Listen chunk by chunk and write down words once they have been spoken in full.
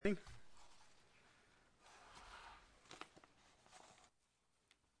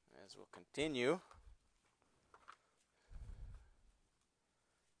continue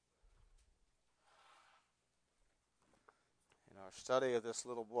in our study of this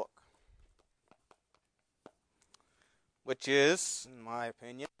little book, which is, in my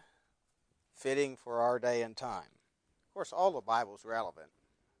opinion, fitting for our day and time. Of course, all the Bible is relevant.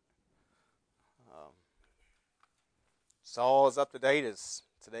 It's all as up to date as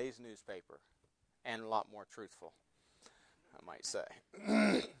today's newspaper, and a lot more truthful, I might say.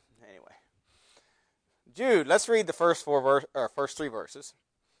 Anyway, Jude. Let's read the first three verses,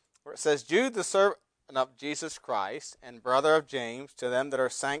 where it says, "Jude, the servant of Jesus Christ and brother of James, to them that are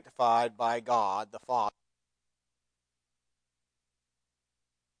sanctified by God the Father."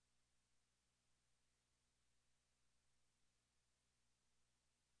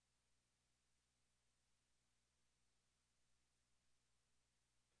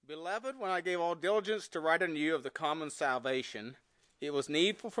 Beloved, when I gave all diligence to write unto you of the common salvation, it was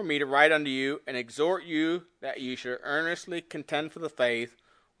needful for me to write unto you and exhort you that you should earnestly contend for the faith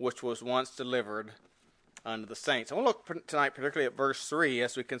which was once delivered unto the saints. I want to look tonight particularly at verse 3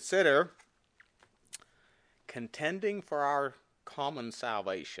 as we consider contending for our common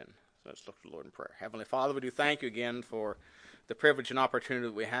salvation. So let's look to the Lord in prayer. Heavenly Father, we do thank you again for the privilege and opportunity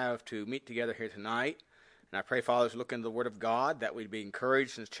that we have to meet together here tonight. And I pray, Father, as we look into the Word of God, that we'd be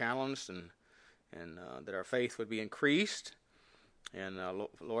encouraged and challenged, and that our faith would be increased. And,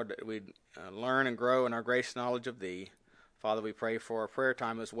 Lord, that we'd learn and grow in our grace and knowledge of Thee. Father, we pray for our prayer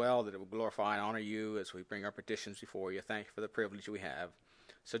time as well, that it will glorify and honor You as we bring our petitions before You. Thank You for the privilege we have.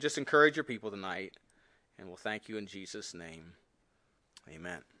 So just encourage Your people tonight, and we'll thank You in Jesus' name.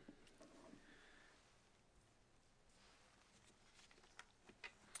 Amen.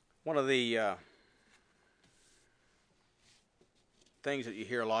 One of the things that you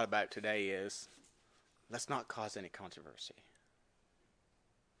hear a lot about today is, let's not cause any controversy.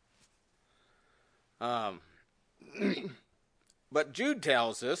 But Jude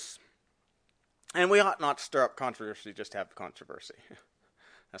tells us, and we ought not stir up controversy just to have controversy.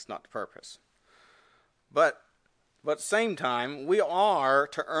 That's not the purpose. But at the same time, we are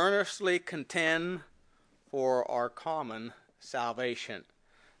to earnestly contend for our common salvation.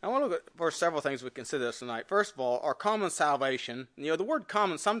 I want to look for several things we consider this tonight. First of all, our common salvation. The word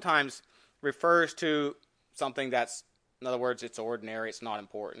common sometimes refers to something that's, in other words, it's ordinary, it's not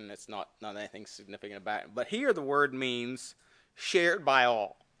important, it's not anything significant about it. But here the word means shared by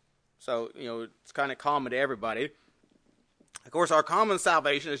all. So, it's kind of common to everybody. Of course, our common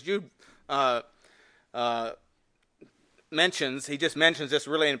salvation, as Jude mentions, he just mentions this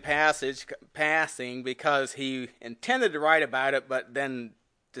really in passing, because he intended to write about it, but then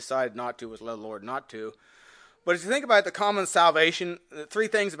decided not to, was led the Lord not to. But as you think about the common salvation, three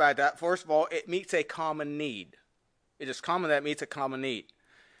things about that. First of all, it meets a common need. It is common that it meets a common need.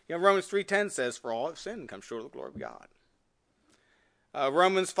 Romans 3:10 says, "For all have sinned and come short of the glory of God."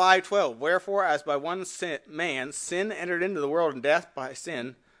 Romans 5:12, "Wherefore, as by one man sin entered into the world, and death by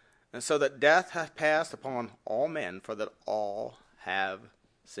sin, and so that death hath passed upon all men, for that all have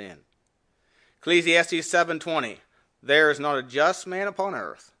sinned." Ecclesiastes 7:20, "There is not a just man upon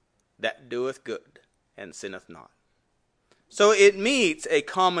earth that doeth good and sinneth not." So it meets a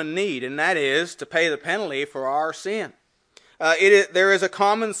common need, and that is to pay the penalty for our sin. There is a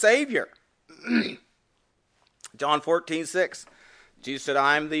common Savior. John 14:6, Jesus said,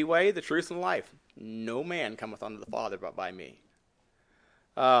 "I am the way, the truth, and the life. No man cometh unto the Father but by me."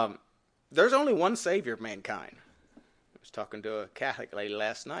 There's only one Savior of mankind. I was talking to a Catholic lady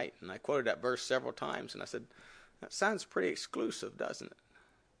last night, and I quoted that verse several times, and I said, that sounds pretty exclusive, doesn't it?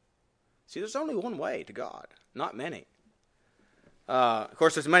 See, there's only one way to God, not many. Of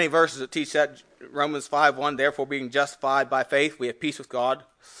course, there's many verses that teach that. Romans 5:1, "Therefore, being justified by faith, we have peace with God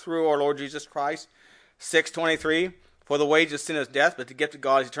through our Lord Jesus Christ." 6:23, "For the wages of sin is death, but the gift of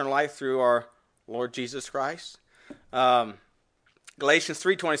God is eternal life through our Lord Jesus Christ." Galatians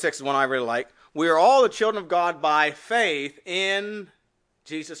 3:26 is one I really like. "We are all the children of God by faith in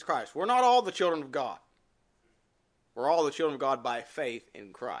Jesus Christ." We're not all the children of God. We're all the children of God by faith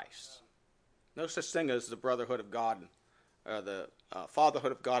in Christ. No such thing as the brotherhood of God, or the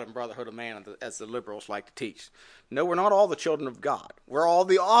fatherhood of God and brotherhood of man, as the liberals like to teach. No, we're not all the children of God. We're all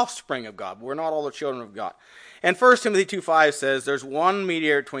the offspring of God, but we're not all the children of God. And 1 Timothy 2:5 says, "There's one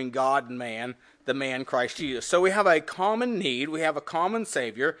mediator between God and man, the man Christ Jesus." So we have a common need, we have a common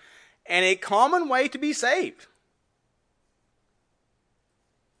Savior, and a common way to be saved.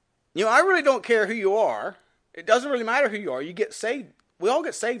 I really don't care who you are. It doesn't really matter who you are. You get saved. We all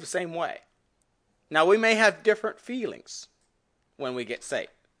get saved the same way. Now, we may have different feelings when we get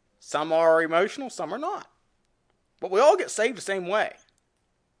saved. Some are emotional, some are not. But we all get saved the same way.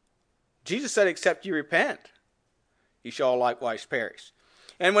 Jesus said, except you repent, you shall likewise perish.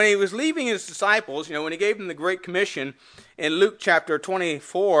 And when he was leaving his disciples, when he gave them the Great Commission in Luke chapter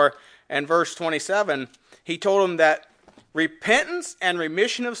 24 and verse 27, he told them that repentance and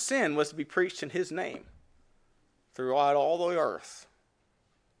remission of sin was to be preached in his name throughout all the earth.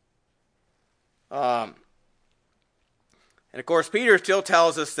 And of course, Peter still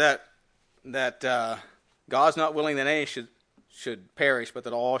tells us that God's not willing that any should perish, but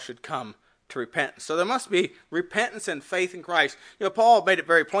that all should come to repentance. So there must be repentance and faith in Christ. Paul made it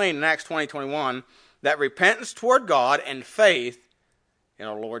very plain in Acts 20:21 that repentance toward God and faith in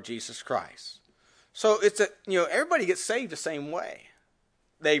our Lord Jesus Christ. So it's everybody gets saved the same way.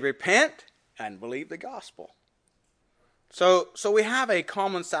 They repent and believe the gospel. So we have a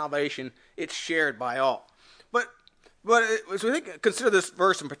common salvation. It's shared by all. But as we consider this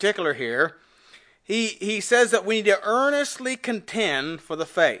verse in particular here, he says that we need to earnestly contend for the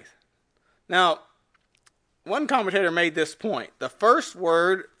faith. Now, one commentator made this point. The first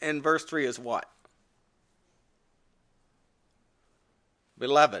word in verse 3 is what?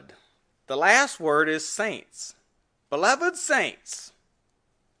 Beloved. The last word is saints. Beloved saints.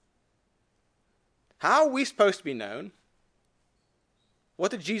 How are we supposed to be known?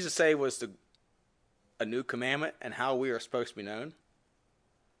 What did Jesus say was a new commandment and how we are supposed to be known?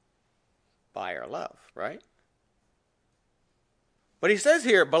 By our love, right? But he says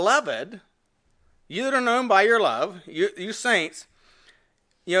here, beloved, you that are known by your love, you saints,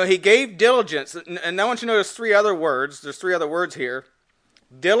 he gave diligence. And I want you to notice three other words. There's three other words here.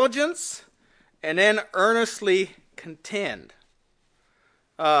 Diligence, and then earnestly contend.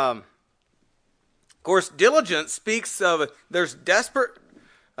 Of course, diligence speaks of there's desperate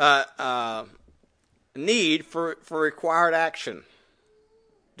need for required action.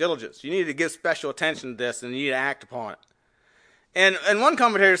 Diligence. You need to give special attention to this, and you need to act upon it. And one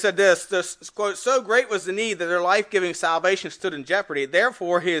commentator said this, quote, so great was the need that their life-giving salvation stood in jeopardy.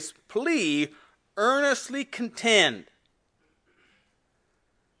 Therefore, his plea, earnestly contend,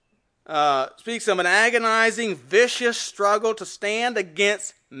 speaks of an agonizing, vicious struggle to stand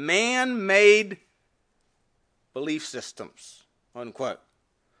against man-made belief systems, unquote.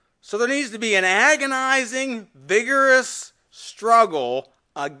 So there needs to be an agonizing, vigorous struggle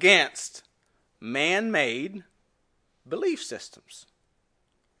against man-made belief systems.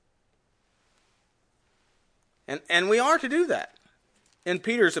 And we are to do that. In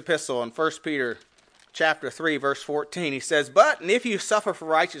Peter's epistle, in 1 Peter chapter 3, verse 14, he says, but if you suffer for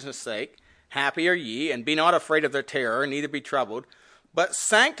righteousness' sake, happy are ye, and be not afraid of their terror, neither be troubled, but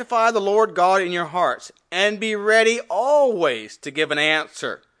sanctify the Lord God in your hearts, and be ready always to give an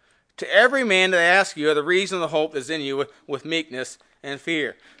answer to every man that asks you of the reason of the hope that is in you with meekness and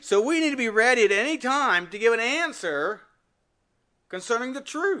fear. So we need to be ready at any time to give an answer concerning the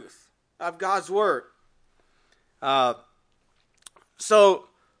truth of God's word. So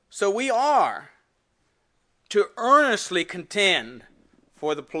we are to earnestly contend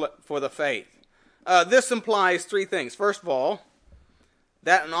for the faith. This implies three things. First of all,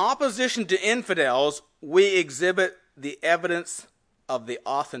 that in opposition to infidels, we exhibit the evidence of the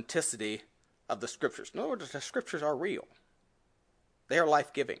authenticity of the Scriptures. In other words, the Scriptures are real. They are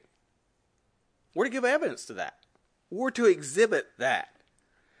life-giving. We're to give evidence to that. We're to exhibit that.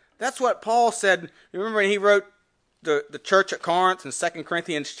 That's what Paul said. Remember when he wrote the church at Corinth in 2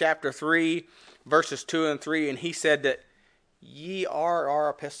 Corinthians chapter 3, verses 2 and 3, and he said that ye are our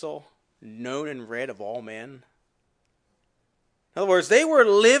epistle, known and read of all men. In other words, they were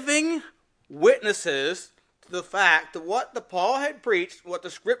living witnesses to the fact that what Paul had preached, what the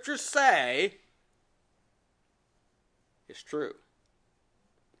Scriptures say, is true.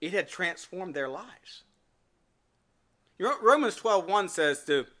 It had transformed their lives. Romans 12:1 says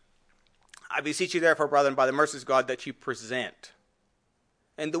I beseech you therefore, brethren, by the mercies of God, that you present.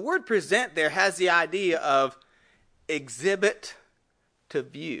 And the word present there has the idea of exhibit to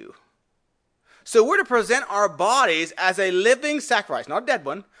view. So we're to present our bodies as a living sacrifice, not a dead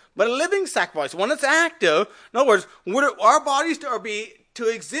one, but a living sacrifice, one that's active. In other words, our bodies are to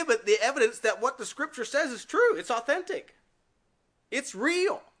exhibit the evidence that what the Scripture says is true. It's authentic. It's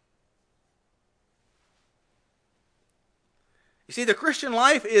real. You see, the Christian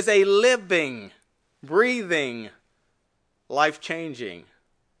life is a living, breathing, life-changing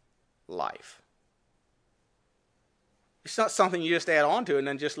life. It's not something you just add on to and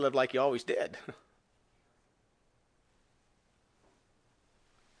then just live like you always did.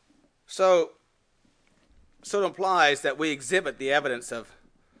 So it implies that we exhibit the evidence of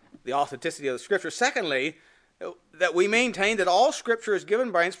the authenticity of the Scripture. Secondly, that we maintain that all Scripture is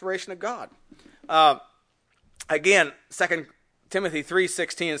given by inspiration of God. Again, 2 Timothy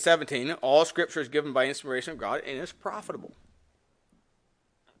 3:16 and 17, all Scripture is given by inspiration of God and is profitable.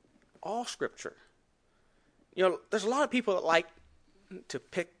 All Scripture. There's a lot of people that like to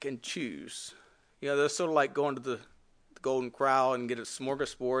pick and choose. They're sort of like going to the Golden Corral and get a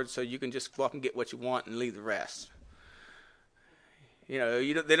smorgasbord so you can just go up and get what you want and leave the rest.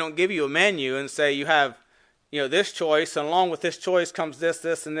 They don't give you a menu and say you have, this choice, and along with this choice comes this,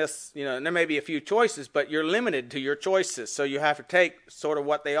 and this, and there may be a few choices, but you're limited to your choices, so you have to take sort of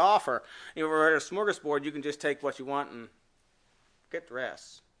what they offer. At a smorgasbord, you can just take what you want and get the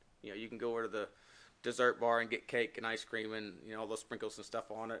rest. You can go over to the dessert bar and get cake and ice cream and all those sprinkles and stuff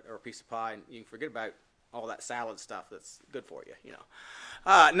on it, or a piece of pie, and you can forget about all that salad stuff that's good for you. No.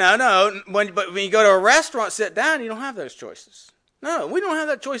 But when you go to a restaurant, sit down, you don't have those choices. No, we don't have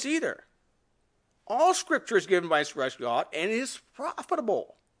that choice either. All Scripture is given by inspiration of God and is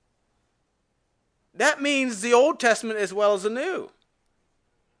profitable. That means the Old Testament as well as the New.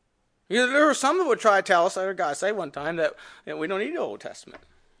 There were some that would try to tell us, I heard a guy say one time, that we don't need the Old Testament.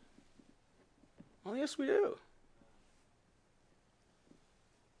 Well, yes, we do.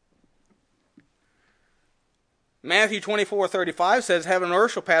 Matthew 24:35 says, heaven and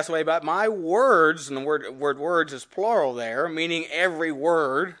earth shall pass away, but my words, and the word words is plural there, meaning every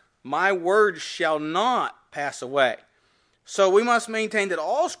word, my words shall not pass away. So we must maintain that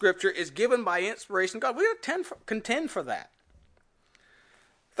all Scripture is given by inspiration of God. We have to contend for that.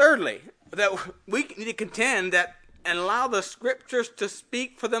 Thirdly, that we need to contend that and allow the Scriptures to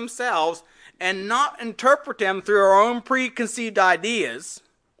speak for themselves and not interpret them through our own preconceived ideas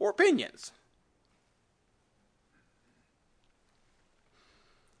or opinions.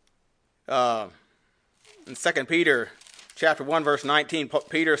 In 2 Peter chapter 1 verse 19,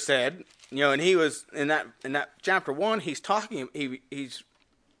 Peter said, and he was in that chapter 1, he's talking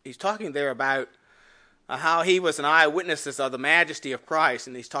there about how he was an eyewitness of the majesty of Christ,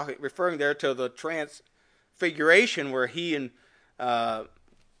 and he's referring there to the transfiguration where he and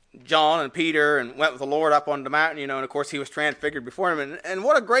John and Peter and went with the Lord up on the mountain, and of course he was transfigured before him, and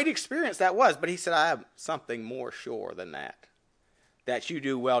what a great experience that was. But he said, I have something more sure than that you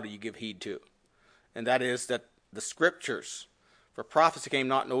do well to give heed to, and that is that the Scriptures, for prophecy came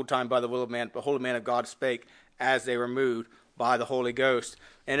not in old time by the will of man, but the Holy Man of God spake as they were moved by the Holy Ghost.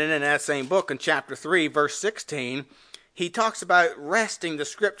 And then in that same book, in chapter 3, verse 16, he talks about resting the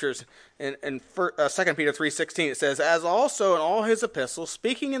Scriptures. In 2 Peter 3:16, it says, as also in all his epistles,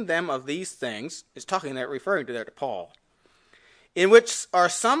 speaking in them of these things, is talking there, referring to there to Paul, in which are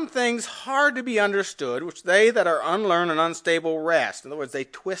some things hard to be understood, which they that are unlearned and unstable wrest. In other words, they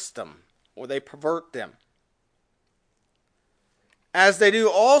twist them, or they pervert them, as they do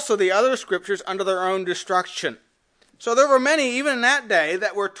also the other Scriptures unto their own destruction. So there were many, even in that day,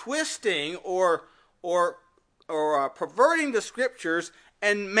 that were twisting or perverting the Scriptures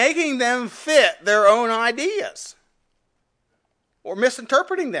and making them fit their own ideas, or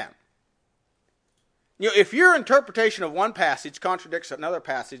misinterpreting them. If your interpretation of one passage contradicts another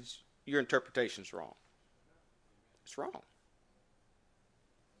passage, your interpretation's wrong. It's wrong.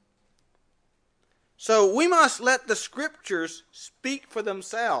 So we must let the Scriptures speak for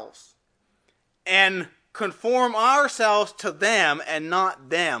themselves and conform ourselves to them and not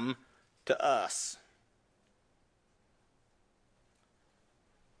them to us.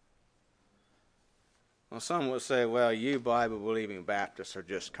 Well, some would say, well, you Bible-believing Baptists are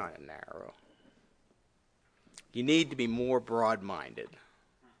just kind of narrow. You need to be more broad-minded.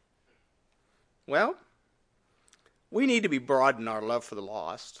 Well, we need to be broad in our love for the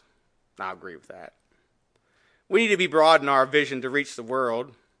lost. I agree with that. We need to be broad in our vision to reach the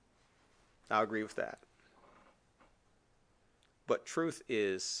world. I agree with that. But truth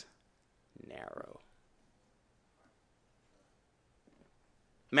is narrow.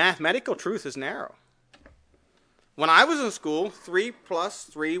 Mathematical truth is narrow. When I was in school, 3 plus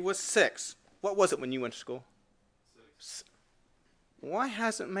 3 was 6. What was it when you went to school? 6. Why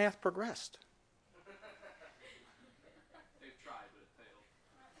hasn't math progressed? They've tried, but it failed.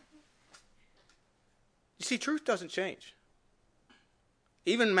 You see, truth doesn't change.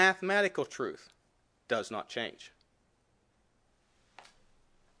 Even mathematical truth does not change.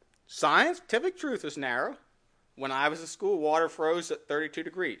 Scientific truth is narrow. When I was in school, water froze at 32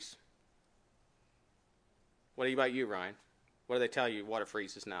 degrees. What about you, Ryan? What do they tell you water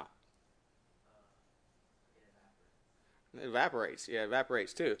freezes now? It evaporates. Yeah, it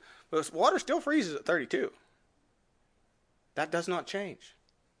evaporates too. But water still freezes at 32. That does not change.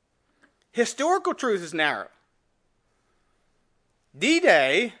 Historical truth is narrow.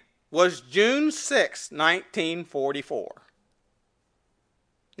 D-Day was June 6, 1944.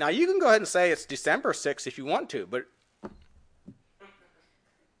 Now, you can go ahead and say it's December 6 if you want to, but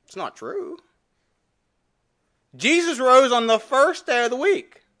It's not true. Jesus rose on the first day of the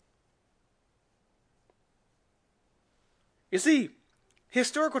week. You see,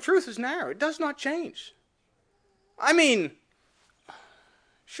 historical truth is narrow. It does not change. I mean,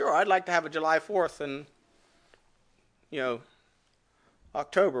 sure, I'd like to have a July 4th in,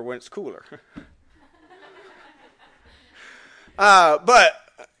 October when it's cooler. But,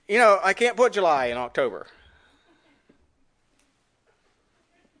 I can't put July in October.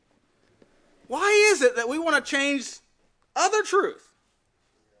 Why is it that we want to change other truth?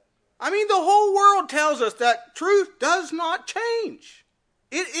 I mean, the whole world tells us that truth does not change.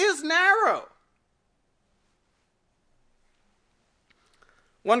 It is narrow.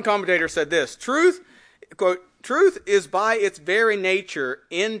 One commentator said this, quote, truth is by its very nature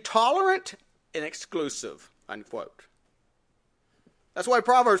intolerant and exclusive, unquote. That's why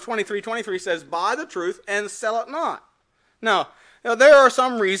Proverbs 23:23 says, buy the truth and sell it not. Now, there are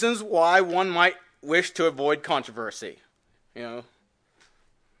some reasons why one might wish to avoid controversy.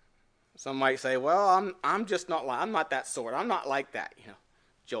 Some might say, well, I'm just not I'm not that sort. I'm not like that.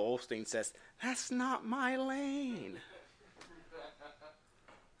 Joel Osteen says, that's not my lane.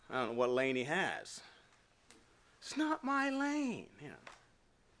 I don't know what lane he has. It's not my lane.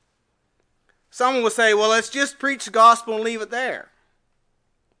 Someone will say, well, let's just preach the gospel and leave it there.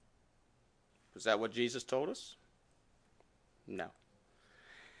 Is that what Jesus told us? No.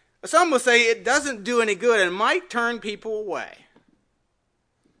 Some will say it doesn't do any good and might turn people away.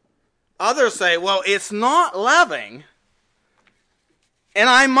 Others say, well, it's not loving and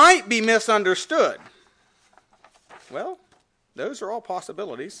I might be misunderstood. Well, those are all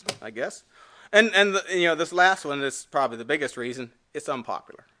possibilities, I guess. And this last one is probably the biggest reason. It's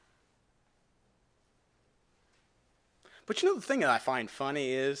unpopular. But the thing that I find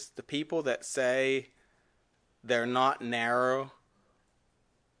funny is the people that say they're not narrow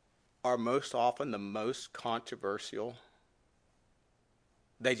are most often the most controversial.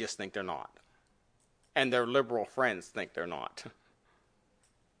 They just think they're not. And their liberal friends think they're not.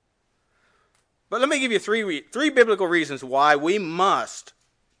 But let me give you three biblical reasons why we must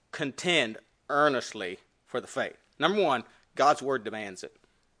contend earnestly for the faith. Number one, God's word demands it.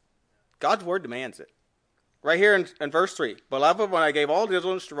 God's word demands it. Right here in verse 3, beloved, when I gave all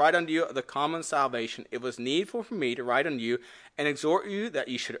diligence to write unto you the common salvation, it was needful for me to write unto you and exhort you that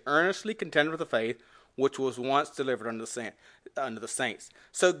you should earnestly contend with the faith which was once delivered unto the saints.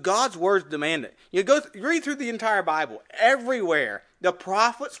 So God's words demand it. You read through the entire Bible. Everywhere, the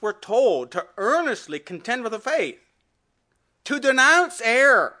prophets were told to earnestly contend with the faith, to denounce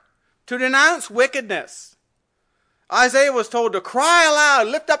error, to denounce wickedness. Isaiah was told to cry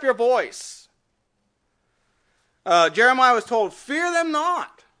aloud, lift up your voice. Jeremiah was told, fear them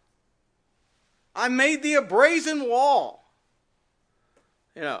not. I made thee a brazen wall.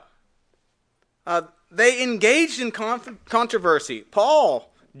 They engaged in controversy.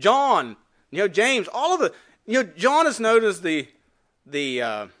 Paul, John, James, all of the, John is known as the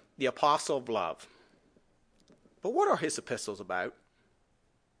apostle of love. But what are his epistles about?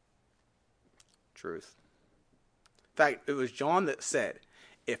 Truth. In fact, it was John that said,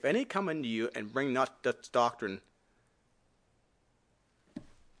 if any come unto you and bring not this doctrine,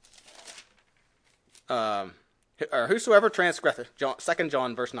 or whosoever transgresseth, 2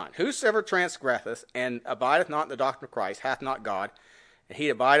 John verse 9, whosoever transgresseth and abideth not in the doctrine of Christ hath not God, and he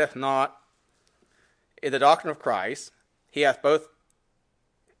abideth not in the doctrine of Christ, he hath both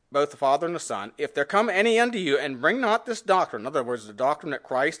the Father and the Son. If there come any unto you and bring not this doctrine, in other words, the doctrine that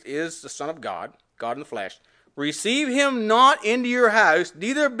Christ is the Son of God, God in the flesh, receive him not into your house,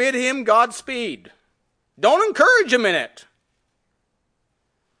 neither bid him Godspeed. Don't encourage him in it.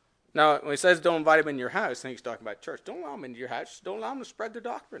 Now, when he says don't invite him in your house, I think he's talking about church. Don't allow him into your house. Don't allow him to spread their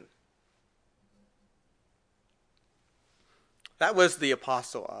doctrine. That was the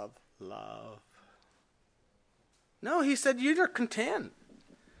apostle of love. No, he said you're contend.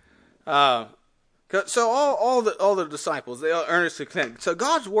 So all the disciples, they all earnestly contend. So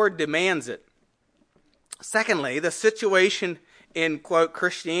God's word demands it. Secondly, the situation in, quote,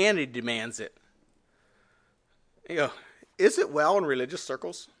 Christianity demands it. Is it well in religious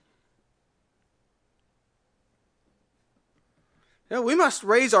circles? We must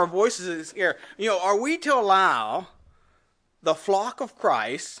raise our voices in this air. Are we to allow the flock of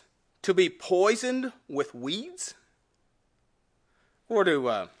Christ to be poisoned with weeds? Or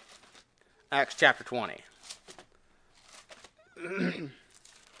to Acts chapter 20.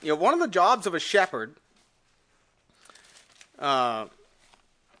 One of the jobs of a shepherd, in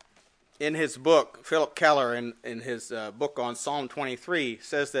his book, Philip Keller, in his book on Psalm 23,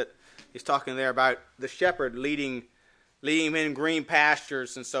 says that he's talking there about the shepherd leading leading him in green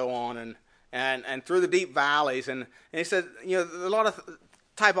pastures and so on, and through the deep valleys. And he said, a lot of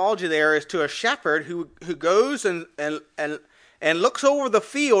typology there is to a shepherd who goes and looks over the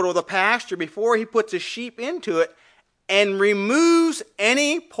field or the pasture before he puts his sheep into it and removes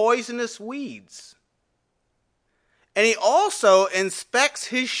any poisonous weeds. And he also inspects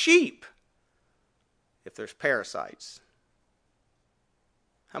his sheep if there's parasites.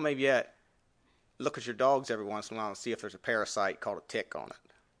 How many of you look at your dogs every once in a while and see if there's a parasite called a tick on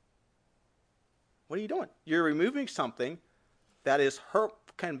it? What are you doing? You're removing something that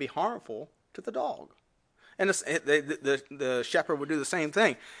can be harmful to the dog. And the shepherd would do the same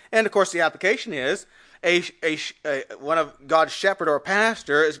thing. And of course, the application is one of God's shepherd or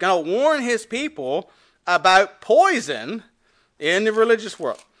pastor is going to warn his people about poison in the religious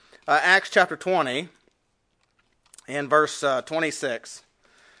world. Acts chapter 20 and verse 26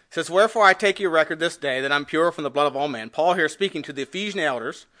 says, "Wherefore I take your record this day that I'm pure from the blood of all men." Paul here speaking to the Ephesian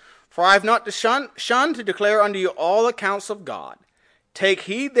elders. "For I have not shunned to declare unto you all the counsel of God. Take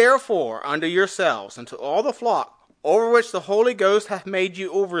heed therefore unto yourselves and to all the flock over which the Holy Ghost hath made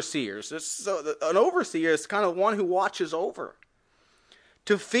you overseers." An overseer is kind of one who watches over.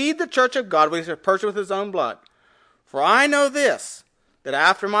 "To feed the church of God which he hath purchased with his own blood. For I know this, that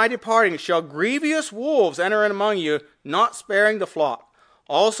after my departing shall grievous wolves enter in among you, not sparing the flock.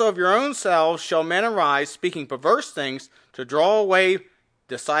 Also of your own selves shall men arise, speaking perverse things, to draw away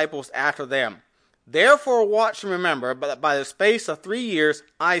disciples after them. Therefore watch and remember, but by the space of 3 years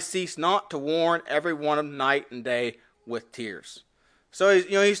I cease not to warn every one of them night and day with tears." So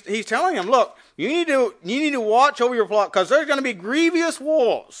he's telling them, look, you need to watch over your flock, because there's going to be grievous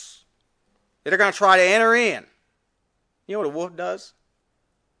wolves that are going to try to enter in. You know what a wolf does?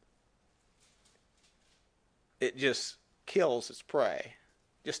 It just kills its prey,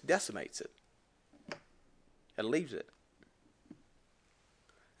 just decimates it, and leaves it.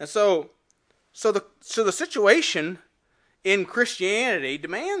 And so the situation in Christianity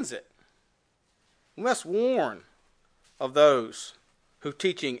demands it. We must warn of those who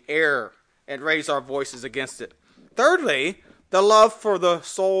teaching error and raise our voices against it. Thirdly, the love for the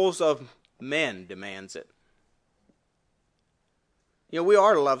souls of men demands it. We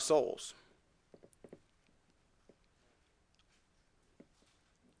are to love souls.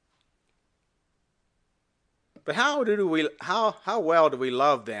 But how well do we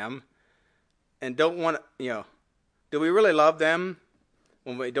love them and don't want to, do we really love them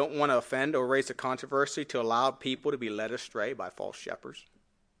when we don't want to offend or raise a controversy to allow people to be led astray by false shepherds?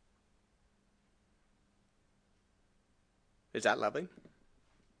 Is that loving?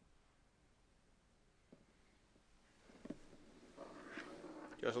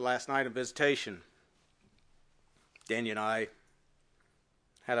 Just last night in visitation, Danny and I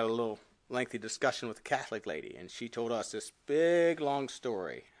had a little lengthy discussion with a Catholic lady, and she told us this big, long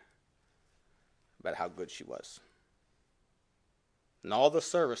story about how good she was. And all the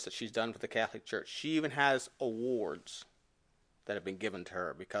service that she's done for the Catholic Church. She even has awards that have been given to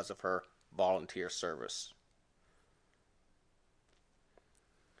her because of her volunteer service.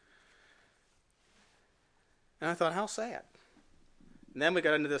 And I thought, how sad. And then we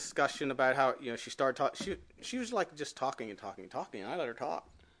got into this discussion about how, she started talking. She was like just talking, and I let her talk.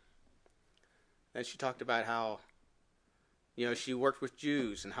 Then she talked about how, she worked with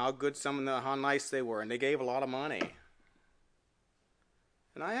Jews and how good how nice they were, and they gave a lot of money.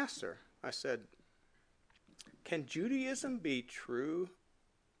 And I asked her, I said, can Judaism be a true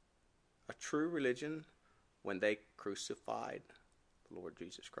religion when they crucified the Lord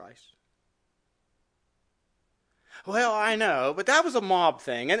Jesus Christ? Well, I know, but that was a mob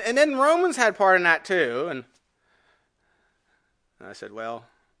thing. And then Romans had part in that too. And I said, well,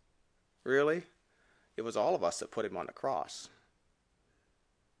 really? It was all of us that put him on the cross.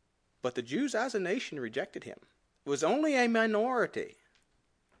 But the Jews as a nation rejected him. It was only a minority,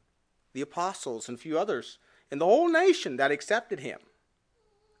 the apostles and a few others in the whole nation, that accepted him.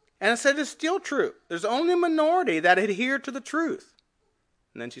 And I said, it's still true. There's only a minority that adhered to the truth.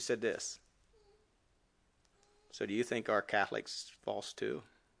 And then she said this. So do you think our Catholics false too?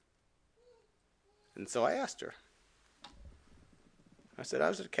 And so I asked her. I said, I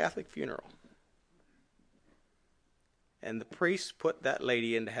was at a Catholic funeral. And the priest put that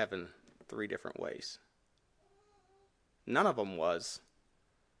lady into heaven 3 different ways. None of them was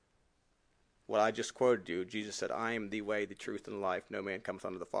what I just quoted you. Jesus said, I am the way, the truth, and the life. No man cometh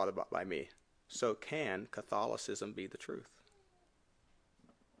unto the Father but by me. So can Catholicism be the truth?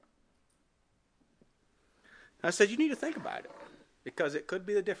 I said, you need to think about it, because it could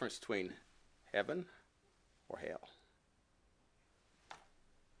be the difference between heaven or hell.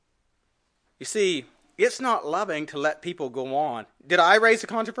 You see, It's not loving to let people go on. Did I raise the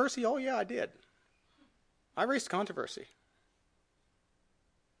controversy? Oh, yeah, I did. I raised the controversy.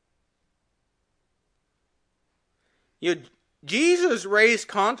 Jesus raised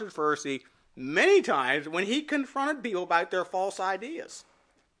controversy many times when he confronted people about their false ideas.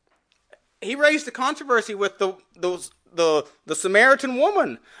 He raised the controversy with the Samaritan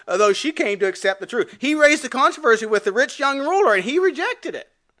woman, although she came to accept the truth. He raised the controversy with the rich young ruler, and he rejected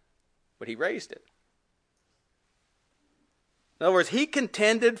it. But he raised it. In other words, he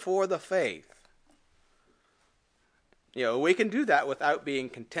contended for the faith. We can do that without being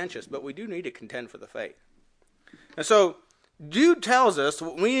contentious, but we do need to contend for the faith. And so, Jude tells us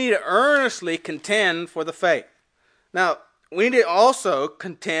we need to earnestly contend for the faith. Now, we need to also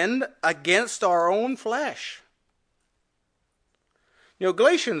contend against our own flesh.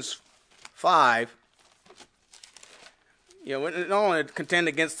 Galatians 5, we not only contend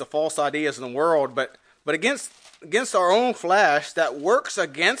against the false ideas in the world, but against our own flesh that works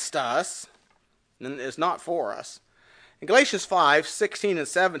against us and is not for us. In Galatians 5, 16 and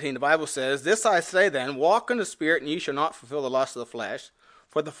 17, the Bible says, "This I say then, walk in the Spirit, and ye shall not fulfill the lust of the flesh.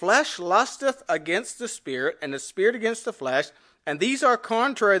 For the flesh lusteth against the Spirit, and the Spirit against the flesh, and these are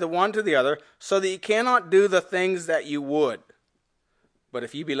contrary the one to the other, so that ye cannot do the things that you would. But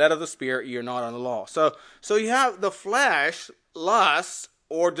if ye be led of the Spirit, ye are not on the law." So you have the flesh lusts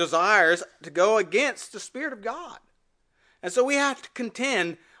or desires to go against the Spirit of God. And so we have to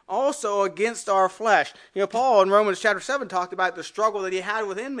contend also against our flesh. Paul in Romans chapter 7 talked about the struggle that he had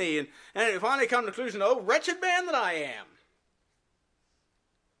within me, and he finally come to the conclusion, oh, wretched man that I am.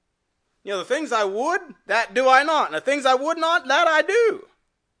 The things I would, that do I not. And the things I would not, that I do.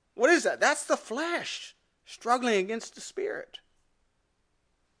 What is that? That's the flesh struggling against the Spirit.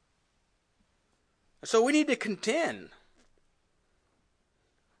 So we need to contend.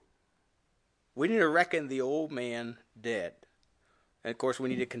 We need to reckon the old man dead. And of course, we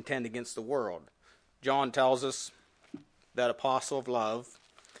need to contend against the world. John tells us, that apostle of love,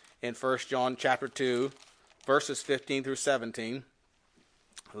 in 1 John chapter 2, verses 15 through 17,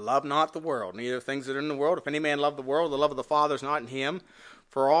 "Love not the world, neither the things that are in the world. If any man love the world, the love of the Father is not in him.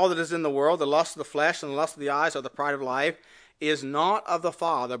 For all that is in the world, the lust of the flesh and the lust of the eyes, or the pride of life, is not of the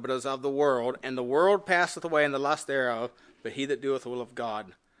Father, but is of the world. And the world passeth away, and the lust thereof. But he that doeth the will of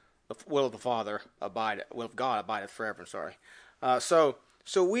God, the will of the Father, will of God abideth forever."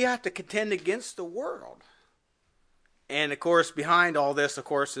 So we have to contend against the world. And, of course, behind all this, of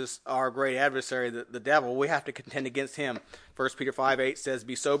course, is our great adversary, the devil. We have to contend against him. 1 Peter 5:8 says,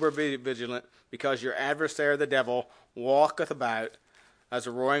 "Be sober, be vigilant, because your adversary, the devil, walketh about as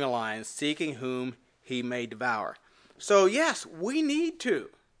a roaring lion, seeking whom he may devour." So, yes, we need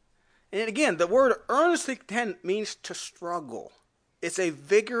to. And again, the word earnestly contend means to struggle. It's a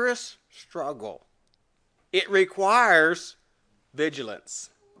vigorous struggle. It requires vigilance.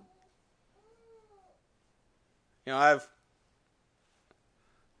 I've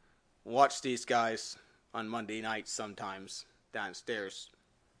watched these guys on Monday nights sometimes downstairs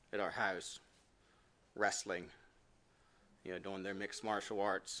at our house wrestling, doing their mixed martial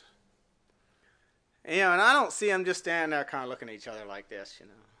arts. And I don't see them just standing there kind of looking at each other like this,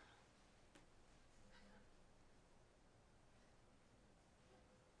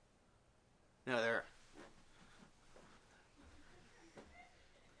 they're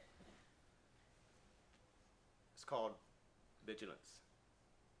called vigilance.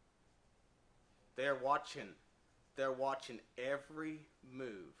 They're watching every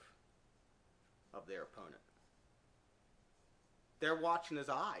move of their opponent. They're watching his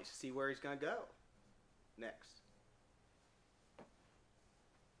eyes to see where he's going to go next.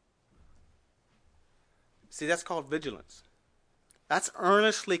 See, that's called vigilance. That's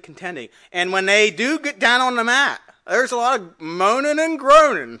earnestly contending. And when they do get down on the mat, there's a lot of moaning and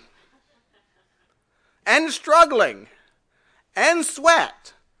groaning. And struggling, and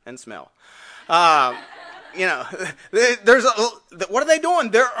sweat, and smell. What are they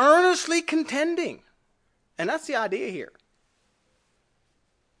doing? They're earnestly contending. And that's the idea here.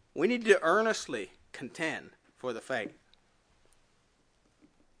 We need to earnestly contend for the faith.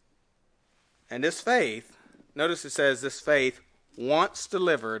 And this faith, notice it says this faith once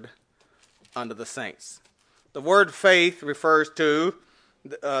delivered unto the saints. The word faith refers to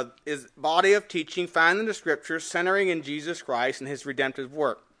is body of teaching found in the Scriptures centering in Jesus Christ and his redemptive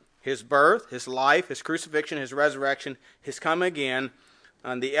work. His birth, his life, his crucifixion, his resurrection, his coming again,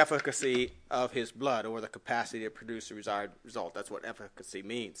 and the efficacy of his blood, or the capacity to produce the desired result. That's what efficacy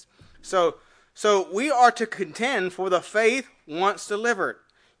means. So we are to contend for the faith once delivered.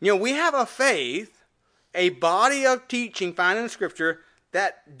 We have a faith, a body of teaching found in the Scripture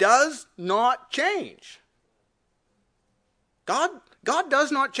that does not change. God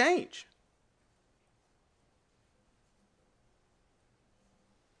does not change.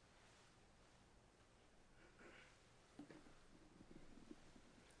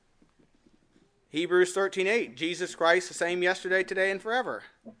 Hebrews 13:8, Jesus Christ the same yesterday, today, and forever.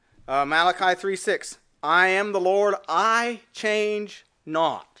 Malachi 3:6, I am the Lord, I change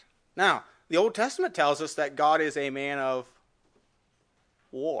not. Now, the Old Testament tells us that God is a man of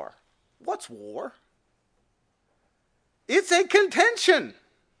war. What's war? It's a contention.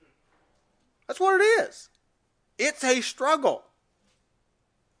 That's what it is. It's a struggle.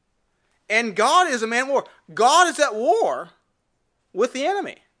 And God is a man of war. God is at war with the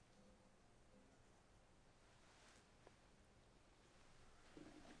enemy.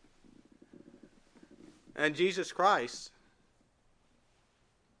 And Jesus Christ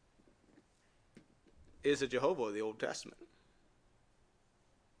is a Jehovah of the Old Testament.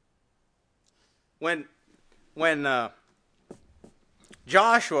 When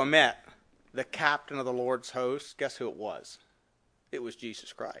Joshua met the captain of the Lord's host, guess who it was? It was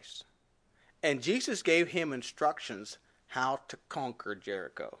Jesus Christ. And Jesus gave him instructions how to conquer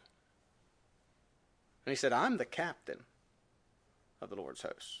Jericho. And he said, I'm the captain of the Lord's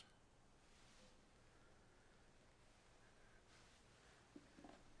host.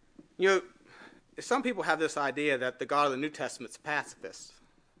 You know, some people have this idea that the God of the New Testament is pacifist.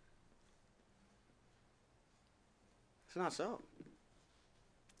 It's not so.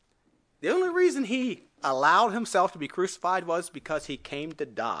 The only reason he allowed himself to be crucified was because he came to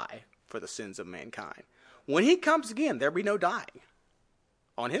die for the sins of mankind. When he comes again, there will be no dying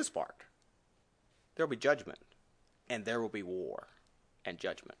on his part. There will be judgment, and there will be war and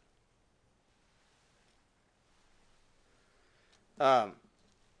judgment.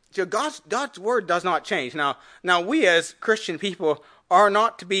 So God's word does not change. Now we as Christian people are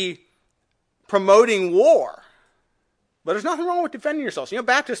not to be promoting war. But there's nothing wrong with defending yourselves. You know,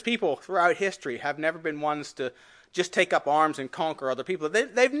 Baptist people throughout history have never been ones to just take up arms and conquer other people.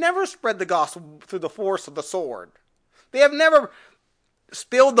 They've never spread the gospel through the force of the sword. They have never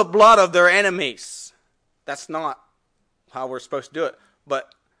spilled the blood of their enemies. That's not how we're supposed to do it.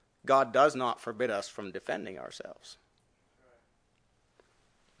 But God does not forbid us from defending ourselves.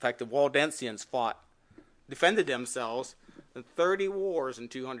 In fact, the Waldensians defended themselves in 30 wars in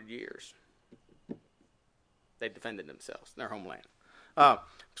 200 years. They defended themselves, their homeland.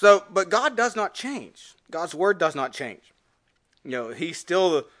 But God does not change. God's word does not change. You know, he's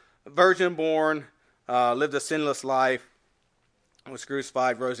still the virgin born, lived a sinless life, was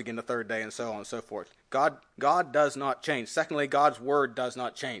crucified, rose again the third day, and so on and so forth. God does not change. Secondly, God's word does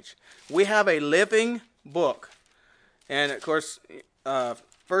not change. We have a living book. And, of course, 1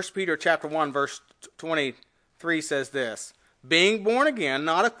 Peter chapter 1, verse 23 says this, being born again,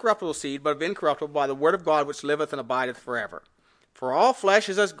 not of corruptible seed, but of incorruptible, by the word of God which liveth and abideth forever. For all flesh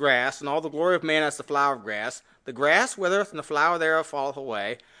is as grass, and all the glory of man as the flower of grass. The grass withereth, and the flower thereof falleth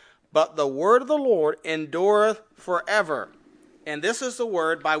away. But the word of the Lord endureth forever. And this is the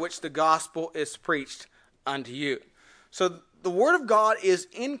word by which the gospel is preached unto you. So the word of God is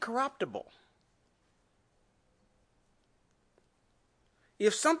incorruptible.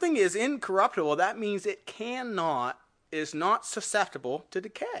 If something is incorruptible, that means it is not susceptible to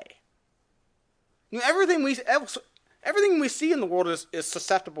decay. You know, everything we see in the world is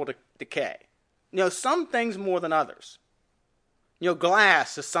susceptible to decay. You know, some things more than others. You know,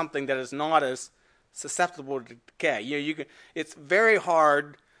 glass is something that is not as susceptible to decay. You know, it's very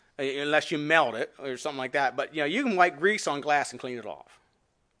hard unless you melt it or something like that. But you know, you can wipe grease on glass and clean it off.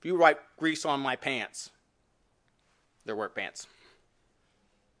 If you wipe grease on my pants, they're work pants.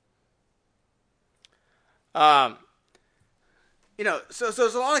 You know, so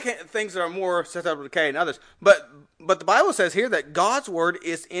there's a lot of things that are more susceptible to decay than others. But the Bible says here that God's word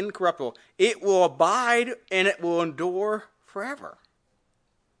is incorruptible. It will abide and it will endure forever.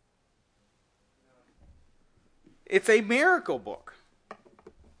 It's a miracle book.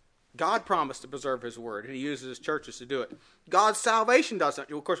 God promised to preserve his word, and he uses his churches to do it. God's salvation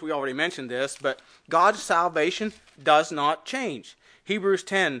doesn't. Of course, we already mentioned this, but God's salvation does not change. Hebrews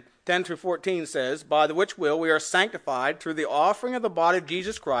 10:10-14 says, by the which will we are sanctified through the offering of the body of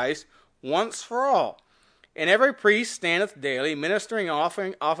Jesus Christ once for all. And every priest standeth daily, ministering and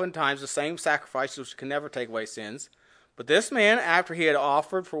offering oftentimes the same sacrifices which can never take away sins. But this man, after he had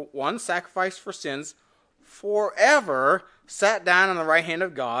offered for one sacrifice for sins, forever sat down on the right hand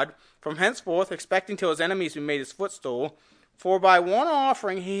of God, from henceforth expecting till his enemies be made his footstool. For by one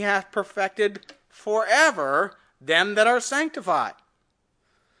offering he hath perfected forever them that are sanctified.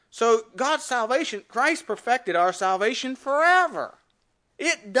 So God's salvation, Christ perfected our salvation forever.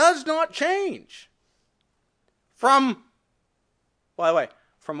 It does not change. By the way,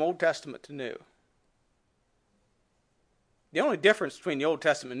 from Old Testament to New. The only difference between the Old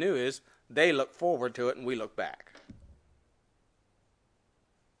Testament and New is they look forward to it and we look back.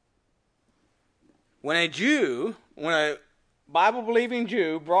 When a Bible-believing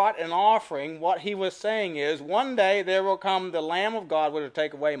Jew brought an offering, what he was saying is, one day there will come the Lamb of God which will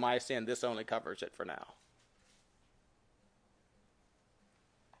take away my sin. This only covers it for now.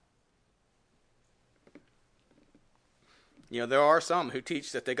 There are some who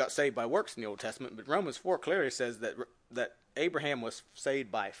teach that they got saved by works in the Old Testament, but Romans 4 clearly says that Abraham was saved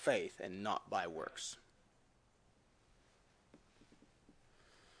by faith and not by works.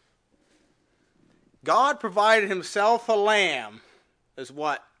 God provided himself a lamb, is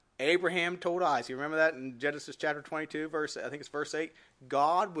what Abraham told Isaac. You remember that in Genesis chapter 22, I think it's verse 8?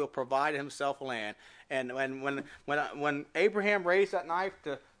 God will provide himself a lamb. And when Abraham raised that knife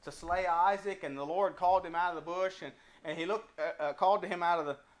to slay Isaac, and the Lord called him out of the bush, and he called to him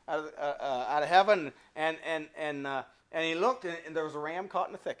out of heaven, and he looked, and there was a ram caught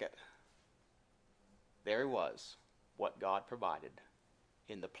in the thicket. There he was, what God provided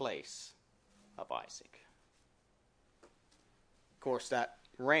in the place of Isaac. Of course, that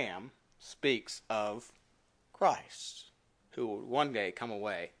ram speaks of Christ, who will one day come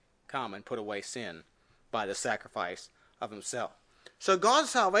and put away sin by the sacrifice of himself. So God's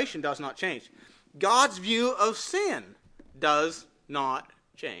salvation does not change. God's view of sin does not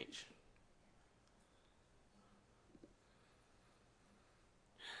change.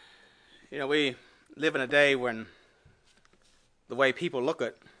 We live in a day when the way people look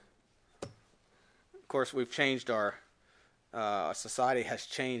at, of course, we've changed our society has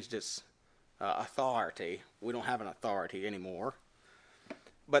changed its authority. We don't have an authority anymore.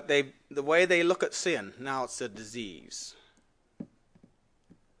 But the way they look at sin, now it's a disease.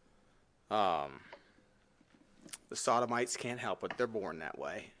 The sodomites can't help it. They're born that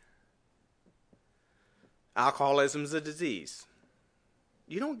way. Alcoholism is a disease.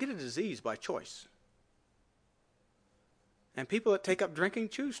 You don't get a disease by choice. And people that take up drinking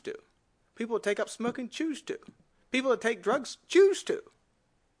choose to. People that take up smoking choose to. People that take drugs choose to.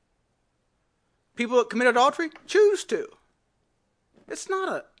 People that commit adultery choose to. It's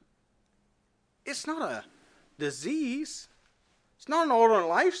not a disease. It's not an ordinary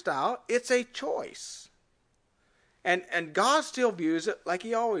lifestyle. It's a choice. And God still views it like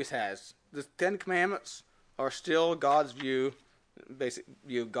he always has. The Ten Commandments are still God's view,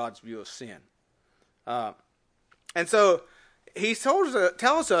 God's view of sin. And so he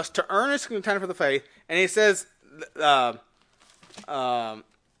tells us to earnestly contend for the faith, and he says that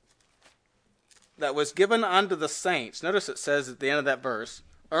was given unto the saints. Notice it says at the end of that verse,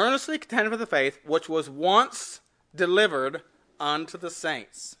 earnestly contend for the faith which was once delivered unto the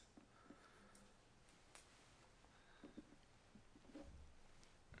saints.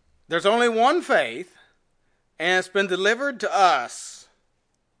 There's only one faith, and it's been delivered to us,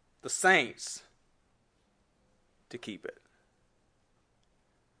 the saints, to keep it.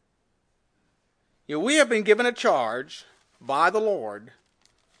 We have been given a charge by the Lord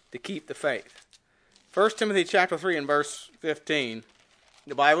to keep the faith. 1 Timothy chapter 3 and verse 15,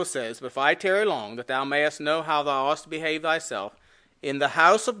 the Bible says, but if I tarry long, that thou mayest know how thou oughtest to behave thyself in the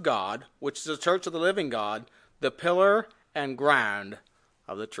house of God, which is the church of the living God, the pillar and ground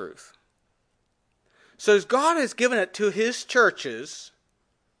of the truth. So God has given it to his churches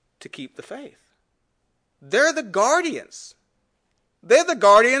to keep the faith. They're the guardians. They're the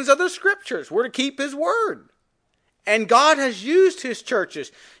guardians of the scriptures. We're to keep his word. And God has used his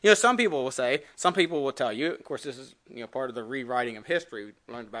churches. Some people will tell you, of course this is part of the rewriting of history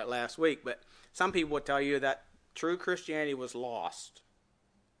we learned about last week, but some people will tell you that true Christianity was lost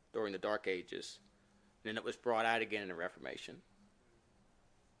during the Dark Ages, and then it was brought out again in the Reformation.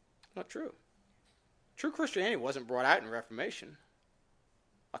 Not true. True Christianity wasn't brought out in the Reformation.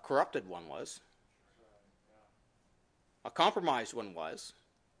 A corrupted one was. A compromised one was.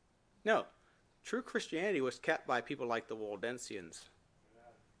 No. True Christianity was kept by people like the Waldensians,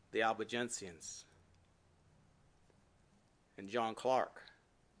 the Albigensians, and John Clark,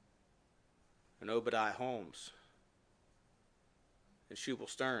 and Obadiah Holmes, and Shubal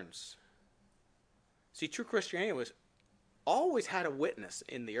Stearns. See, true Christianity was always had a witness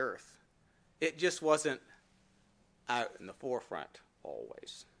in the earth. It just wasn't out in the forefront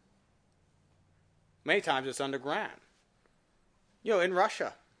always. Many times it's underground. In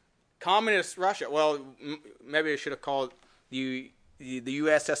Russia, communist Russia, well, maybe I should have called the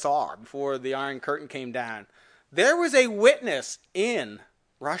USSR before the Iron Curtain came down. There was a witness in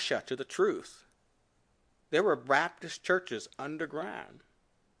Russia to the truth. There were Baptist churches underground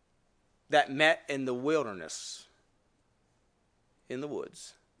that met in the wilderness, in the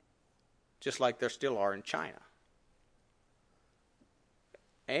woods, just like there still are in China.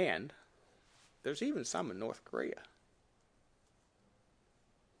 And there's even some in North Korea.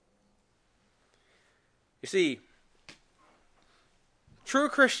 You see, true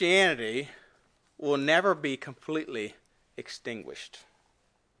Christianity will never be completely extinguished.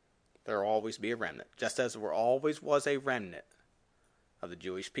 There will always be a remnant, just as there always was a remnant of the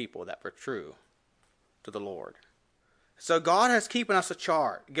Jewish people that were true to the Lord. So God has given us a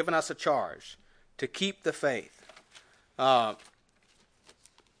charge to keep the faith.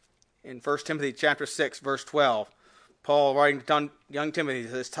 In 1 Timothy chapter 6, verse 12, Paul, writing to young Timothy,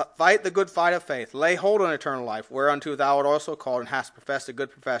 says, "Fight the good fight of faith. Lay hold on eternal life, whereunto thou art also called, and hast professed a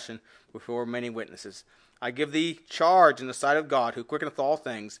good profession before many witnesses. I give thee charge in the sight of God, who quickeneth all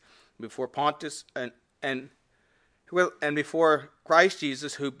things, before Pontius and before Christ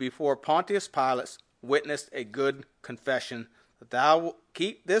Jesus, who before Pontius Pilate witnessed a good confession, that thou wilt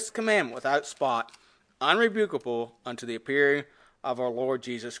keep this commandment without spot, unrebukable unto the appearing of our Lord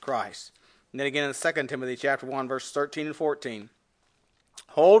Jesus Christ." And then again in 2 Timothy chapter 1, verses 13 and 14.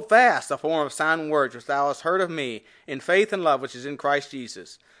 "Hold fast the form of sound words which thou hast heard of me, in faith and love which is in Christ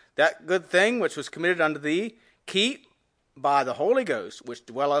Jesus. That good thing which was committed unto thee, keep by the Holy Ghost which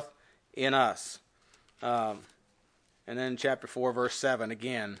dwelleth in us." And then chapter 4, verse 7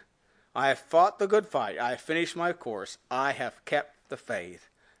 again. "I have fought the good fight. I have finished my course. I have kept the faith."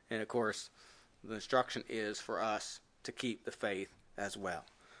 And of course, the instruction is for us to keep the faith as well.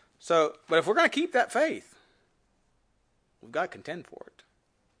 So, but if we're going to keep that faith, we've got to contend for it.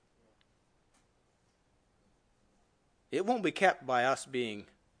 It won't be kept by us being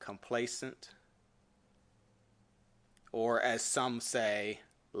complacent, or as some say,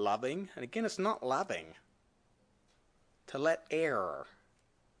 loving. And again, it's not loving to let error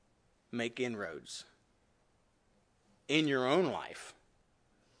make inroads in your own life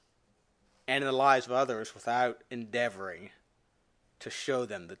and in the lives of others without endeavoring to show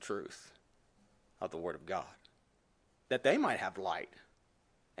them the truth of the Word of God, that they might have light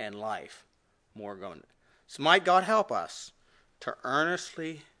and life more abundant. So might God help us to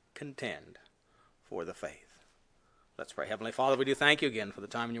earnestly contend for the faith. Let's pray. Heavenly Father, we do thank you again for the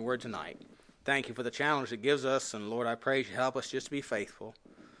time in your Word tonight. Thank you for the challenge it gives us, and Lord, I pray you help us just to be faithful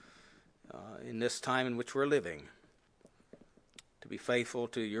in this time in which we're living, to be faithful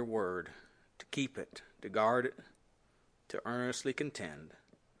to your Word, to keep it, to guard it, to earnestly contend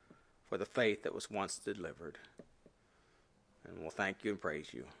for the faith that was once delivered. And we'll thank you and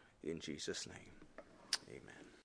praise you in Jesus' name.